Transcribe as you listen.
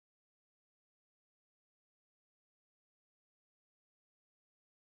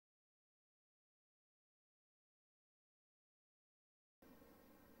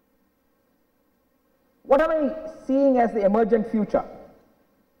What am I seeing as the emergent future?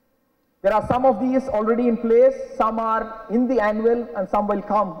 There are some of these already in place, some are in the annual, and some will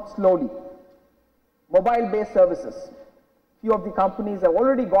come slowly. Mobile-based services. Few of the companies have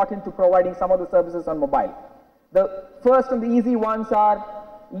already got into providing some of the services on mobile. The first and the easy ones are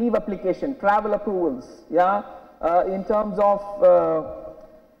leave application, travel approvals, yeah, in terms of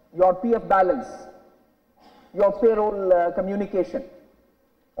your PF balance, your payroll communication.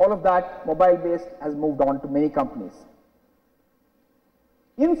 All of that mobile-based has moved on to many companies.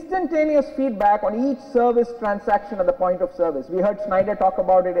 Instantaneous feedback on each service transaction at the point of service. We heard Schneider talk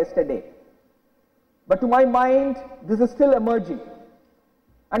about it yesterday. But to my mind, this is still emerging.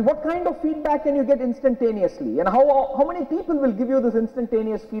 And what kind of feedback can you get instantaneously? And how many people will give you this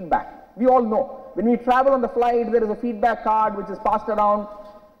instantaneous feedback? We all know. When we travel on the flight, there is a feedback card which is passed around.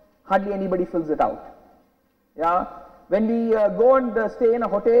 Hardly anybody fills it out. Yeah? When we go and stay in a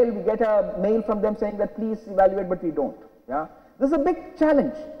hotel, we get a mail from them saying that please evaluate, but we don't. Yeah? This is a big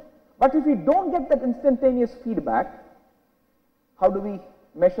challenge. But if we don't get that instantaneous feedback, how do we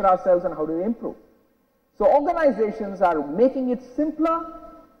measure ourselves and how do we improve? So organizations are making it simpler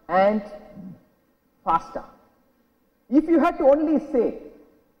and faster. If you had to only say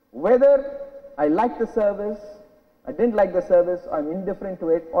whether I like the service, I didn't like the service, I'm indifferent to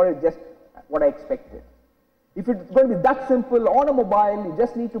it, or it's just what I expected. If it's going to be that simple on a mobile, you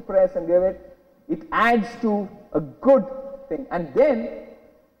just need to press and give it, it adds to a good thing. And then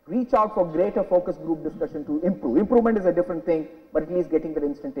reach out for greater focus group discussion to improve. Improvement is a different thing, but at least getting that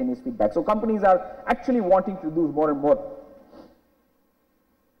instantaneous feedback. So companies are actually wanting to do more and more.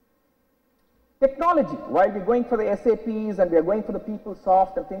 Technology, while we're going for the SAPs and we're going for the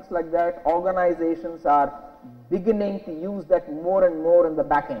PeopleSoft and things like that, organizations are beginning to use that more and more in the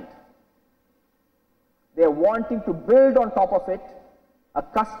back end. They're wanting to build on top of it a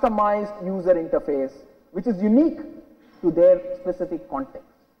customized user interface which is unique to their specific context.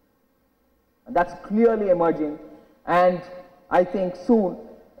 And that's clearly emerging, and I think soon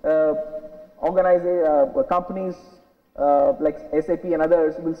companies like SAP and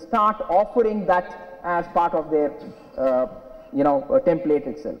others will start offering that as part of their template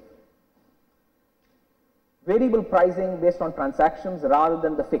itself. Variable pricing based on transactions rather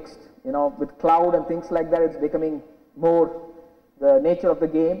than the fixed. With cloud and things like that, it's becoming more the nature of the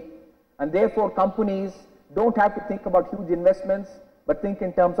game, and therefore companies don't have to think about huge investments, but think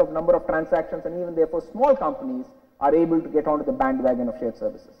in terms of number of transactions, and even therefore small companies are able to get onto the bandwagon of shared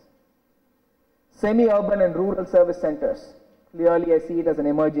services. Semi-urban and rural service centers. Clearly I see it as an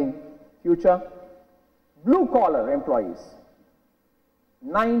emerging future. Blue-collar employees.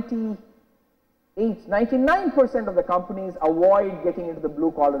 99% of the companies avoid getting into the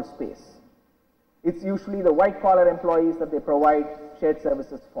blue-collar space. It's usually the white-collar employees that they provide shared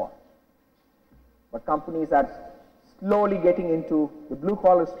services for. But companies are slowly getting into the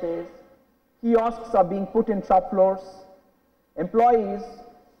blue-collar space. Kiosks are being put in shop floors. Employees,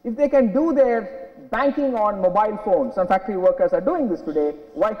 if they can do their banking on mobile phones, and factory workers are doing this today,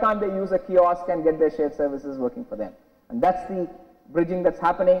 why can't they use a kiosk and get their shared services working for them? And that's the bridging that's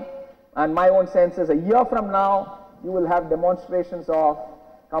happening. And my own sense is a year from now, you will have demonstrations of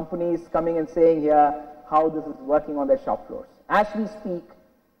companies coming and saying here how this is working on their shop floors. As we speak,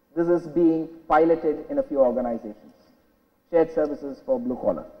 this is being piloted in a few organizations. Shared services for blue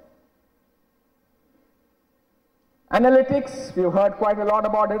collar. Analytics, we've heard quite a lot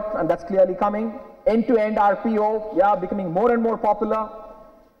about it, and that's clearly coming. End-to-end RPO, yeah, becoming more and more popular.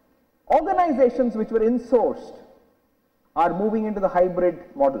 Organizations which were insourced are moving into the hybrid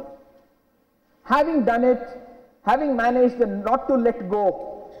model. Having done it, having managed the not to let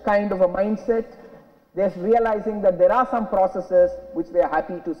go kind of a mindset, they're realizing that there are some processes which they are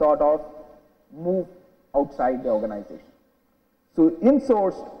happy to sort of move outside the organization. So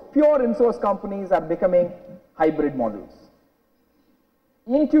insourced, pure insourced companies are becoming hybrid models.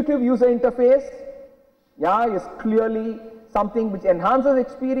 Intuitive user interface, yeah, is clearly something which enhances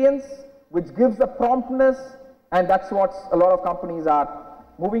experience, which gives the promptness, and that's what a lot of companies are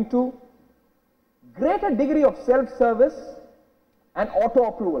moving to. Greater degree of self-service and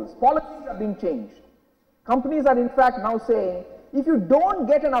auto-approvals. Policies are being changed. Companies are in fact now saying, if you don't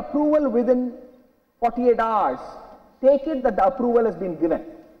get an approval within 48 hours, take it that the approval has been given.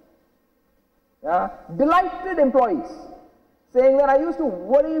 Yeah? Delighted employees saying that I used to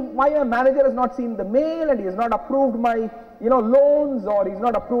worry why my manager has not seen the mail and he has not approved my loans, or he's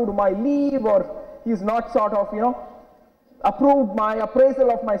not approved my leave, or he's not sort of approved my appraisal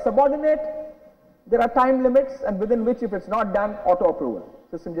of my subordinate. There are time limits, and within which if it's not done, auto approval.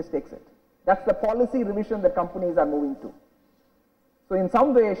 System just takes it. That's the policy revision that companies are moving to. So in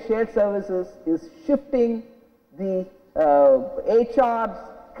some way, shared services is shifting the HR's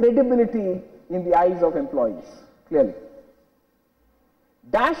credibility in the eyes of employees, clearly.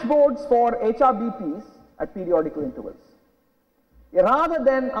 Dashboards for HRBPs at periodical intervals. Rather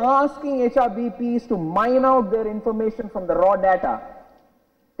than asking HRBPs to mine out their information from the raw data,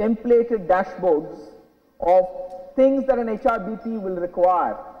 templated dashboards of things that an HRBP will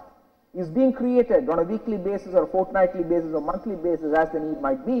require is being created on a weekly basis or fortnightly basis or monthly basis as the need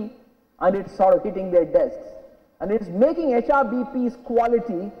might be, and it's sort of hitting their desks. And it's making HRBP's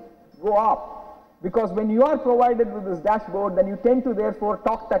quality go up, because when you are provided with this dashboard, then you tend to therefore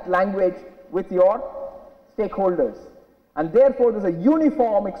talk that language with your stakeholders. And therefore, there's a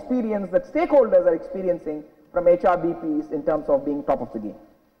uniform experience that stakeholders are experiencing from HRBPs in terms of being top of the game.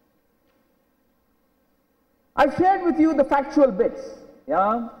 I've shared with you the factual bits.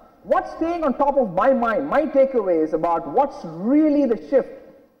 Yeah? What's staying on top of my mind, my takeaways about what's really the shift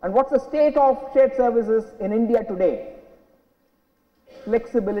and what's the state of shared services in India today?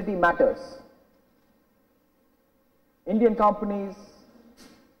 Flexibility matters. Indian companies,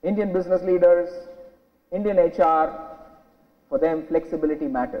 Indian business leaders, Indian HR, for them flexibility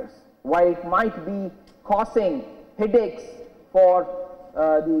matters. While it might be causing headaches for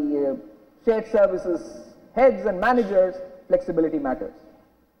the shared services heads and managers, flexibility matters.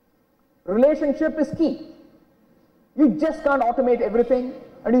 Relationship is key. You just can't automate everything,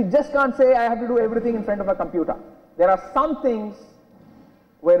 and you just can't say, I have to do everything in front of a computer. There are some things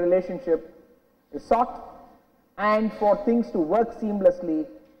where relationship is sought, and for things to work seamlessly,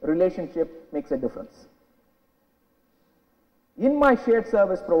 relationship makes a difference. In my shared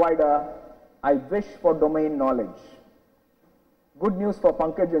service provider, I wish for domain knowledge. Good news for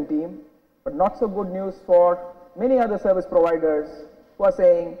Pankaj and team, but not so good news for many other service providers who are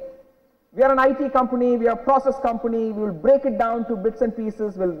saying, we are an IT company, we are a process company, we will break it down to bits and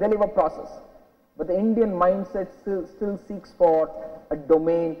pieces, we'll deliver process. But the Indian mindset still seeks for a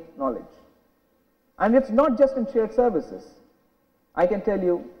domain knowledge. And it's not just in shared services. I can tell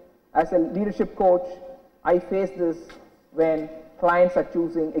you, as a leadership coach, I face this when clients are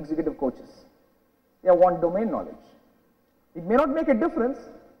choosing executive coaches. They want domain knowledge. It may not make a difference,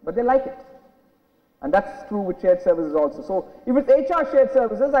 but they like it. And that's true with shared services also. So if it's HR shared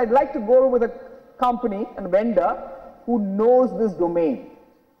services, I'd like to go with a company and vendor who knows this domain.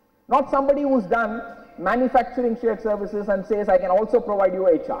 Not somebody who's done manufacturing shared services and says, I can also provide you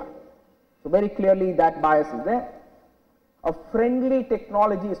HR. So very clearly that bias is there. A friendly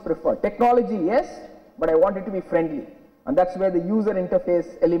technology is preferred. Technology, yes, but I want it to be friendly. And that's where the user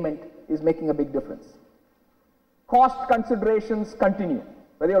interface element is making a big difference. Cost considerations continue.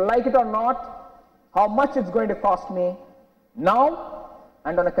 Whether you like it or not, how much it's going to cost me now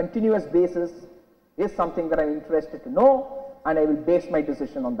and on a continuous basis is something that I'm interested to know, and I will base my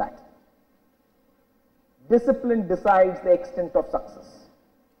decision on that. Discipline decides the extent of success.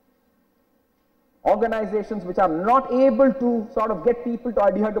 Organizations which are not able to sort of get people to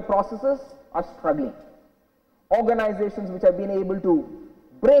adhere to processes are struggling. Organizations which have been able to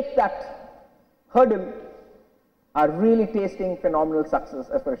break that hurdle are really tasting phenomenal success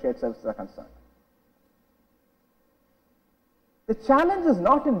as far as shared services are concerned. The challenge is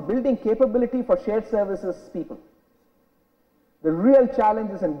not in building capability for shared services people. The real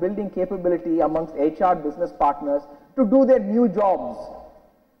challenge is in building capability amongst HR business partners to do their new jobs.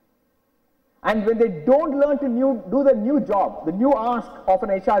 And when they don't learn to do the new job, the new ask of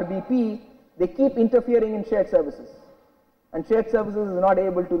an HRBP, they keep interfering in shared services. And shared services is not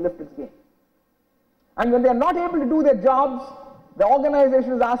able to lift its game. And when they are not able to do their jobs, the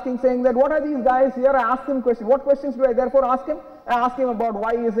organization is asking, saying that, what are these guys here? I ask them questions. What questions do I therefore ask him? I ask him about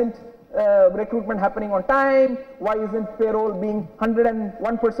why isn't recruitment happening on time? Why isn't payroll being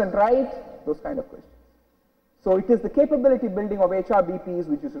 101% right? Those kind of questions. So it is the capability building of HRBPs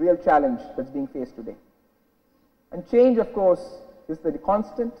which is a real challenge that's being faced today. And change, of course, is the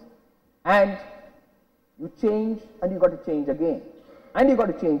constant, and you change and you got to change again. And you got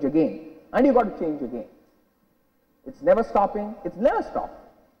to change again. And you got to change again. It's never stopping, it's never stopped.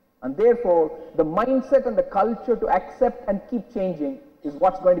 And therefore, the mindset and the culture to accept and keep changing is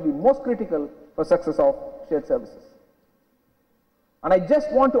what's going to be most critical for success of shared services. And I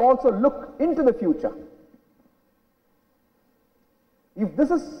just want to also look into the future. If this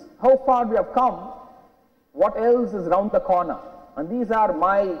is how far we have come, what else is round the corner? And these are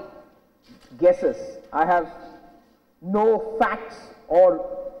my guesses. I have no facts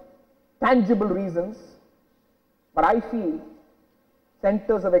or tangible reasons, but I feel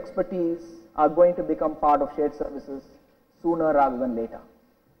centers of expertise are going to become part of shared services sooner rather than later.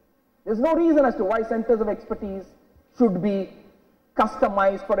 There's no reason as to why centers of expertise should be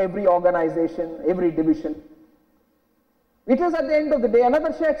customized for every organization, every division. It is at the end of the day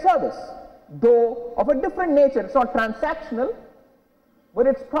another shared service, though of a different nature. It's not transactional, but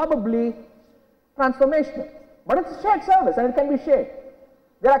it's probably transformational. But it's a shared service and it can be shared.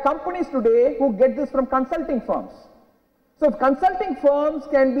 There are companies today who get this from consulting firms. So if consulting firms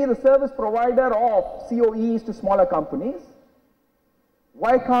can be the service provider of COEs to smaller companies,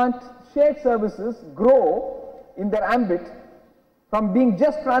 why can't shared services grow in their ambit from being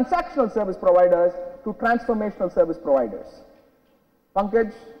just transactional service providers to transformational service providers?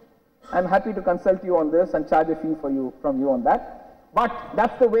 Pankaj, I'm happy to consult you on this and charge a fee from you on that. But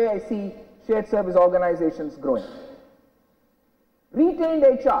that's the way I see shared service organizations growing. Retained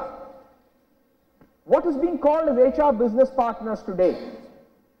HR. What is being called as HR business partners today?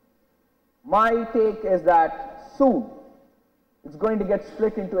 My take is that soon it's going to get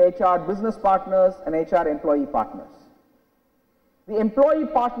split into HR business partners and HR employee partners. The employee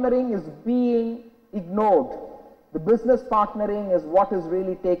partnering is being ignored. The business partnering is what is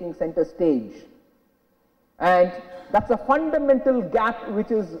really taking center stage. And that's a fundamental gap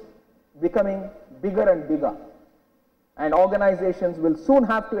which is becoming bigger and bigger. And organizations will soon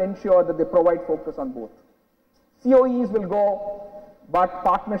have to ensure that they provide focus on both. COEs will go, but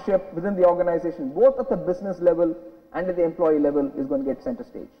partnership within the organization, both at the business level and at the employee level, is going to get center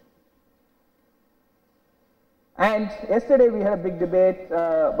stage. And yesterday we had a big debate.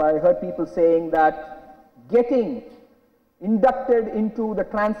 I heard people saying that getting inducted into the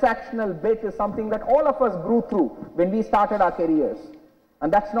transactional bit is something that all of us grew through when we started our careers.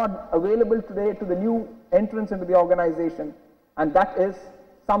 And that's not available today to the new entrants into the organization. And that is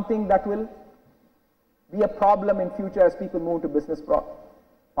something that will be a problem in future as people move to business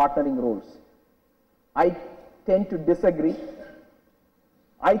partnering roles. I tend to disagree.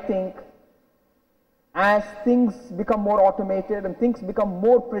 I think as things become more automated and things become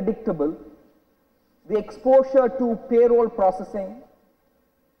more predictable, the exposure to payroll processing,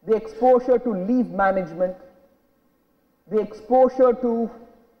 the exposure to leave management, the exposure to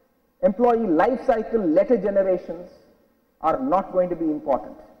employee life cycle letter generations are not going to be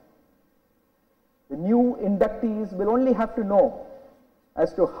important. The new inductees will only have to know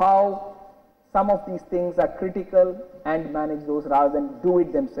as to how some of these things are critical and manage those rather than do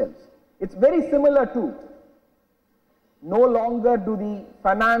it themselves. It's very similar to no longer do the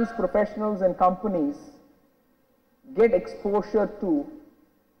finance professionals and companies get exposure to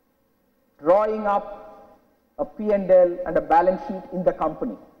drawing up a P&L and a balance sheet in the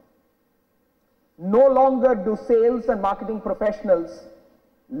company. No longer do sales and marketing professionals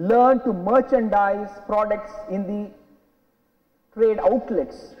learn to merchandise products in the trade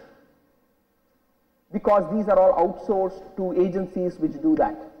outlets, because these are all outsourced to agencies which do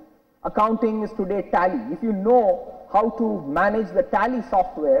that. Accounting is today tally. If you know how to manage the tally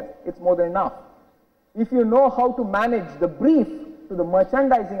software, it's more than enough. If you know how to manage the brief to the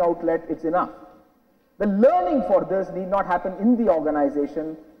merchandising outlet, it's enough. The learning for this need not happen in the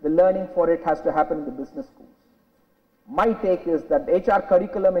organization. The learning for it has to happen in the business schools. My take is that the HR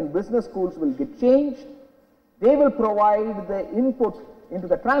curriculum in business schools will get changed. They will provide the input into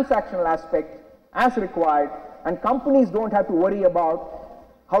the transactional aspect as required, and companies don't have to worry about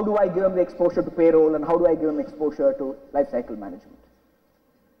how do I give them the exposure to payroll and how do I give them exposure to life cycle management.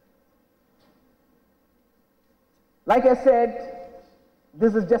 Like I said,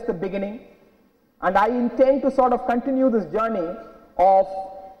 this is just the beginning, and I intend to sort of continue this journey of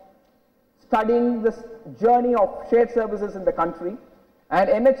studying this journey of shared services in the country, and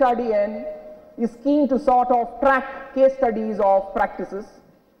NHRDN is keen to sort of track case studies of practices,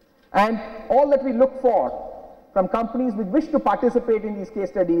 and all that we look for from companies which wish to participate in these case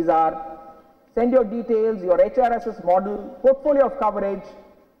studies are: send your details, your HRSS model, portfolio of coverage,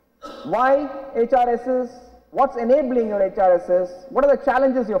 why HRSS, what's enabling your HRSS, what are the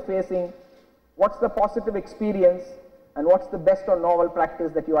challenges you're facing, what's the positive experience, and what's the best or novel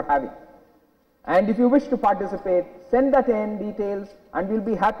practice that you are having. And if you wish to participate, send that in details, and we'll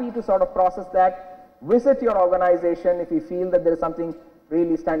be happy to sort of process that. Visit your organization if you feel that there is something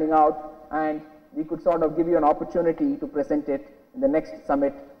really standing out, and we could sort of give you an opportunity to present it in the next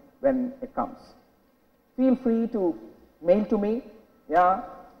summit when it comes. Feel free to mail to me. Yeah,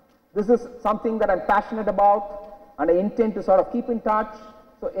 this is something that I'm passionate about, and I intend to sort of keep in touch.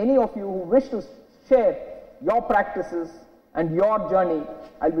 So any of you who wish to share your practices and your journey,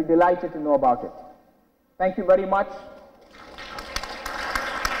 I'll be delighted to know about it. Thank you very much.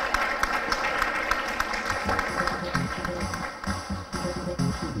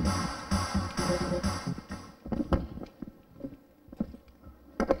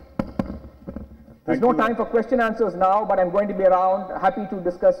 There's no time for question answers now, but I'm going to be around, happy to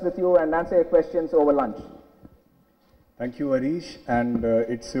discuss with you and answer your questions over lunch. Thank you, Harish, and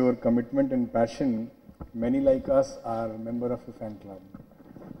it's your commitment and passion. Many like us are a member of the fan club.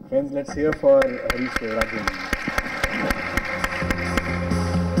 Friends, let's hear for Harish Devarajan.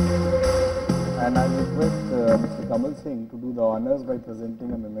 And I request Mr. Kamal Singh to do the honors by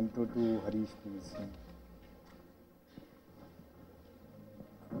presenting a memento to Harish, please.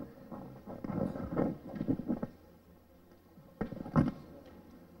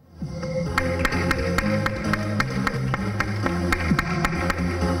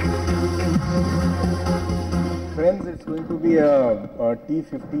 Friends, it's going to be a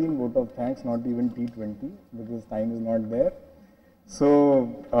T15 vote of thanks, not even T20, because time is not there.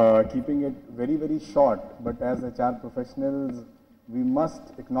 So, keeping it very, very short, but as HR professionals, we must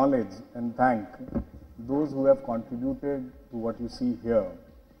acknowledge and thank those who have contributed to what you see here.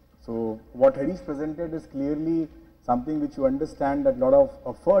 So, what Harish presented is clearly something which you understand that a lot of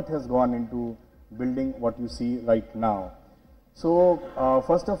effort has gone into building what you see right now. So,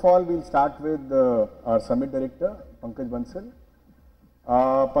 first of all, we'll start with our Summit Director, Pankaj Bansal.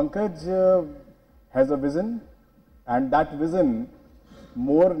 Pankaj has a vision, and that vision,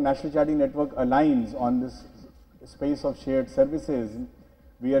 more National Charity Network aligns on this space of shared services.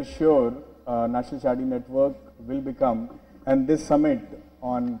 We are sure National Charity Network will become, and this summit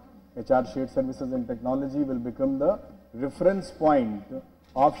on HR shared services and technology will become the reference point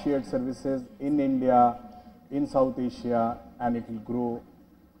of shared services in India, in South Asia, and it will grow.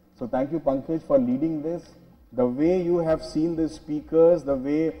 So thank you, Pankaj, for leading this. The way you have seen the speakers, the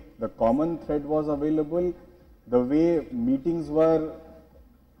way the common thread was available, the way meetings were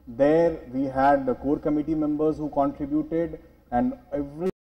there, we had the core committee members who contributed, and every